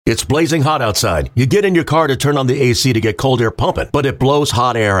It's blazing hot outside. You get in your car to turn on the AC to get cold air pumping, but it blows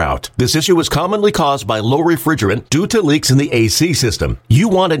hot air out. This issue is commonly caused by low refrigerant due to leaks in the AC system. You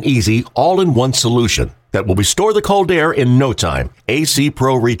want an easy, all-in-one solution that will restore the cold air in no time. AC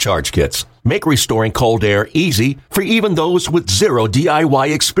Pro Recharge Kits make restoring cold air easy for even those with zero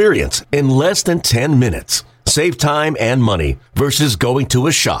DIY experience in less than 10 minutes. Save time and money versus going to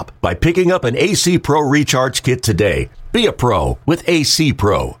a shop by picking up an AC Pro Recharge Kit today. Be a pro with AC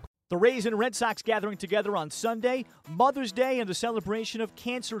Pro. The Rays and Red Sox gathering together on Sunday, Mother's Day, and the celebration of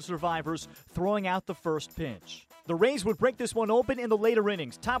cancer survivors throwing out the first pitch. The Rays would break this one open in the later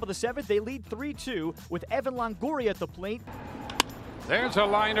innings. Top of the seventh, they lead 3-2 with Evan Longoria at the plate. There's a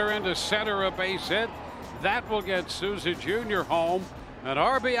liner into center, a base hit. That will get Souza Jr. home. An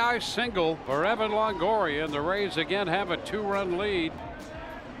RBI single for Evan Longoria, and the Rays again have a 2-run lead.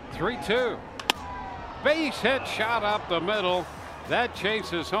 3-2. Base hit, shot up the middle. That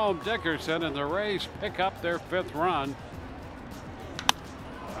chases home Dickerson, and the Rays pick up their 5th run.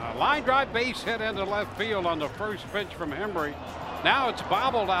 A line drive base hit into left field on the first pitch from Hembree. Now it's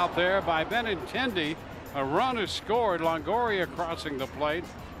bobbled out there by Benintendi. A run is scored. Longoria crossing the plate.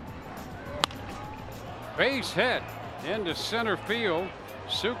 Base hit into center field.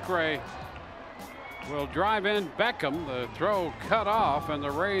 Sucre will drive in Beckham. The throw cut off, and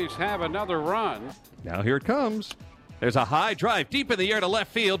the Rays have another run. Now here it comes. There's a high drive deep in the air to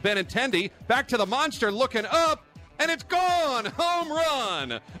left field. Benintendi back to the monster, looking up, and it's gone. Home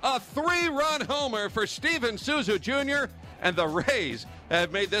run. A 3-run homer for Steven Souza Jr., and the Rays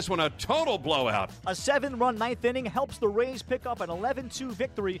have made this one a total blowout. A 7-run ninth inning helps the Rays pick up an 11-2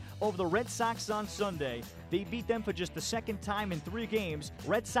 victory over the Red Sox on Sunday. They beat them for just the second time in 3 games.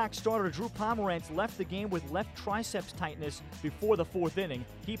 Red Sox starter Drew Pomeranz left the game with left triceps tightness before the 4th inning.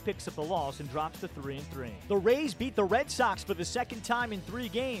 He picks up the loss and drops to 3-3. The Rays beat the Red Sox for the second time in 3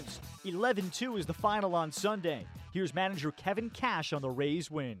 games. 11-2 is the final on Sunday. Here's manager Kevin Cash on the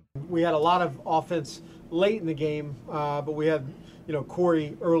Rays win. We had a lot of offense late in the game, but we had,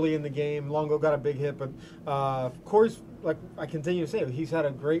 Corey early in the game. Longo got a big hit, but Corey's, like I continue to say, he's had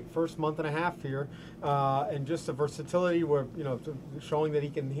a great first month and a half here, and just the versatility where, showing that he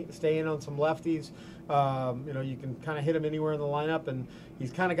can stay in on some lefties. You can kind of hit him anywhere in the lineup, and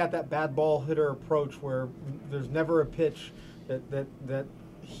he's kind of got that bad ball hitter approach where there's never a pitch that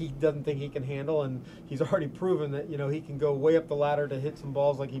he doesn't think he can handle, and he's already proven that he can go way up the ladder to hit some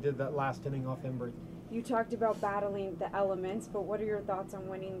balls like he did that last inning off Hembree. You talked about battling the elements, but what are your thoughts on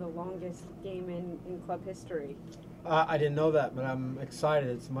winning the longest game in club history? I didn't know that, but I'm excited.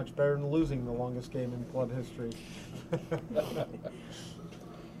 It's much better than losing the longest game in club history.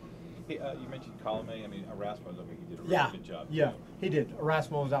 Hey, you mentioned Colome. Erasmo, he did a really good job. Yeah, he did.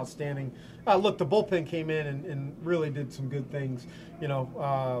 Erasmo was outstanding. Look, the bullpen came in and really did some good things.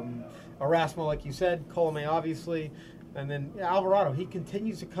 Erasmo, like you said, Colome, obviously. And then Alvarado, he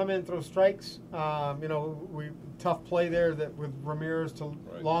continues to come in and throw strikes. Tough play there with Ramirez to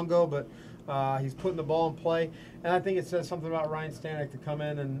Longo, but he's putting the ball in play. And I think it says something about Ryan Stanek to come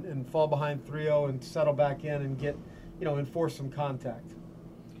in and fall behind 3-0 and settle back in and get, enforce some contact.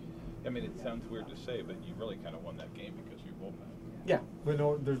 It sounds weird to say, but you really kind of won that game because you bullpen. Yeah, but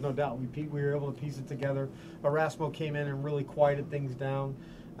there's no doubt. We were able to piece it together. Erasmo came in and really quieted things down.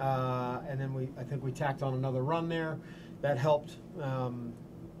 And then I think we tacked on another run there. That helped.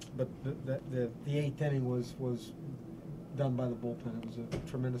 But the 8th inning was done by the bullpen. It was a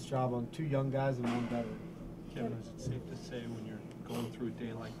tremendous job on 2 young guys and 1 veteran. Kevin, is it safe to say when you're going through a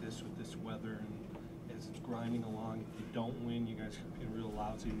day like this with this weather and as it's grinding along, if you don't win, you guys in a real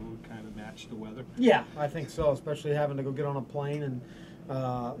lousy mood, kind of match the weather? Yeah, I think so, especially having to go get on a plane. And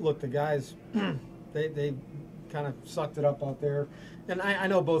look, the guys, they kind of sucked it up out there. And I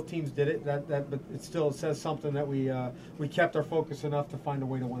know both teams did it, but it still says something that we kept our focus enough to find a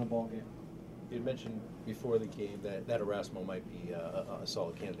way to win a ball game. You had mentioned before the game that Erasmo might be a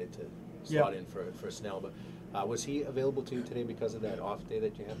solid candidate to slot in for Snell, but was he available to you today because of that off day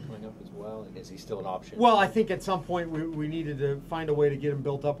that you have coming up as well? And is he still an option? Well, I think at some point we needed to find a way to get him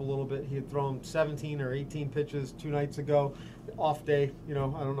built up a little bit. He had thrown 17 or 18 pitches 2 nights ago. Off day, I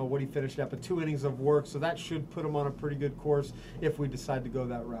don't know what he finished at, but 2 innings of work, so that should put him on a pretty good course if we decide to go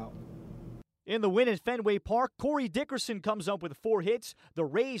that route. In the win at Fenway Park, Corey Dickerson comes up with 4 hits. The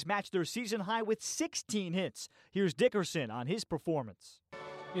Rays match their season high with 16 hits. Here's Dickerson on his performance.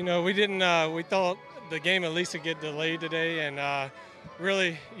 We thought the game at least would get delayed today, and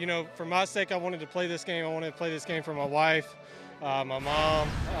really, for my sake, I wanted to play this game. I wanted to play this game for my wife, my mom,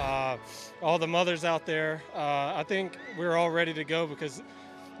 all the mothers out there. I think we're all ready to go because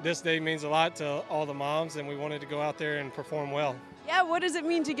this day means a lot to all the moms, and we wanted to go out there and perform well. Yeah, what does it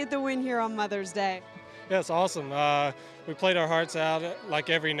mean to get the win here on Mother's Day? Yeah, it's awesome. We played our hearts out like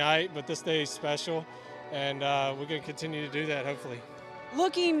every night, but this day is special, and we're going to continue to do that, hopefully.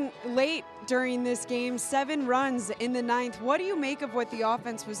 Looking late during this game, 7 runs in the 9th. What do you make of what the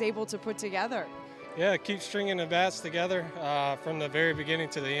offense was able to put together? Yeah, keep stringing the bats together from the very beginning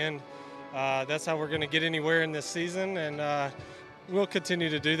to the end. That's how we're going to get anywhere in this season, and we'll continue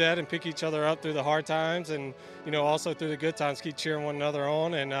to do that and pick each other up through the hard times and, also through the good times, keep cheering one another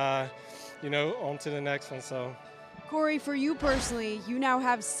on and, on to the next one. So. Corey, for you personally, you now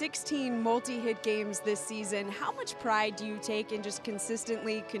have 16 multi-hit games this season. How much pride do you take in just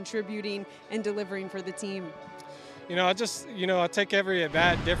consistently contributing and delivering for the team? I take every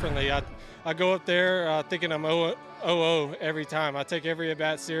at-bat differently. I go up there thinking I'm 0-0 every time. I take every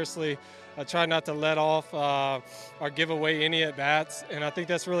at-bat seriously. I try not to let off or give away any at-bats, and I think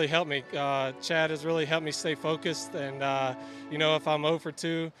that's really helped me. Chad has really helped me stay focused, and, if I'm 0 for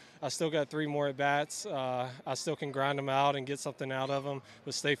 2, I still got 3 more at-bats. I still can grind them out and get something out of them,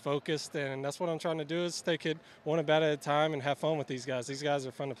 but stay focused, and that's what I'm trying to do is take it one at-bat at a time and have fun with these guys. These guys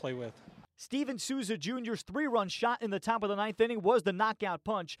are fun to play with. Steven Souza Jr.'s 3-run shot in the top of the 9th inning was the knockout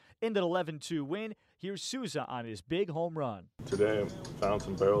punch in the 11-2 win. Here's Souza on his big home run. Today I found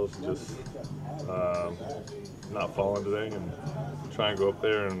some barrels, just not falling today, and try and go up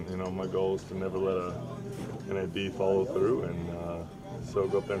there. And my goal is to never let an NAB follow through, and so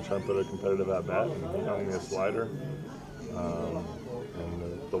go up there and try and put a competitive at bat. And he hung me a slider,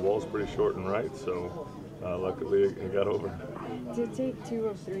 and the wall's pretty short and right, so luckily it got over. To take 2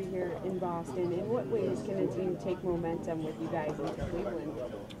 of 3 here in Boston, in what ways can a team take momentum with you guys into Cleveland?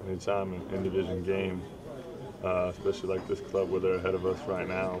 Anytime an in-division game, especially like this club where they're ahead of us right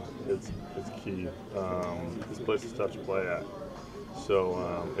now, it's key. This place is tough to play at,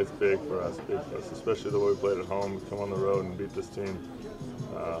 so it's big for us, especially the way we played at home. Come on the road and beat this team.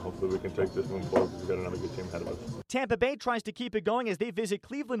 Hopefully we can take this one forward because we've got another good team ahead of us. Tampa Bay tries to keep it going as they visit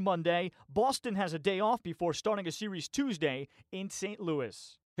Cleveland Monday. Boston has a day off before starting a series Tuesday in St.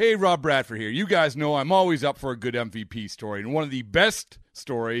 Louis. Hey, Rob Bradford here. You guys know I'm always up for a good MVP story, and one of the best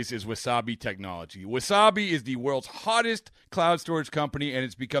stories is Wasabi Technology. Wasabi is the world's hottest cloud storage company, and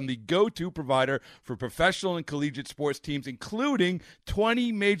it's become the go-to provider for professional and collegiate sports teams, including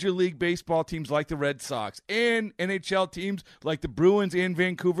 20 Major League Baseball teams like the Red Sox and NHL teams like the Bruins and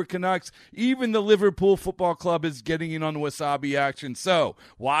Vancouver Canucks. Even the Liverpool Football Club is getting in on the Wasabi action. So,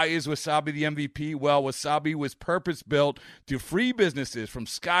 why is Wasabi the MVP? Well, Wasabi was purpose-built to free businesses from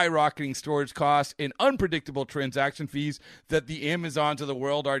skyrocketing storage costs and unpredictable transaction fees that the Amazons of the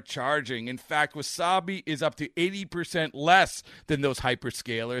world are charging. In fact, Wasabi is up to 80% less than those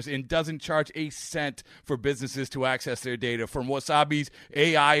hyperscalers and doesn't charge a cent for businesses to access their data. From Wasabi's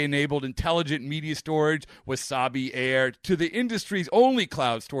AI-enabled intelligent media storage, Wasabi Air, to the industry's only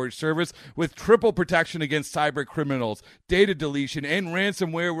cloud storage service with triple protection against cyber criminals, data deletion, and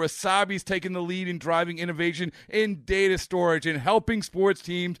ransomware, Wasabi's taken the lead in driving innovation in data storage and helping sports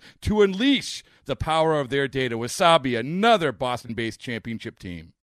teams to unleash the power of their data. Wasabi, another Boston-based championship team.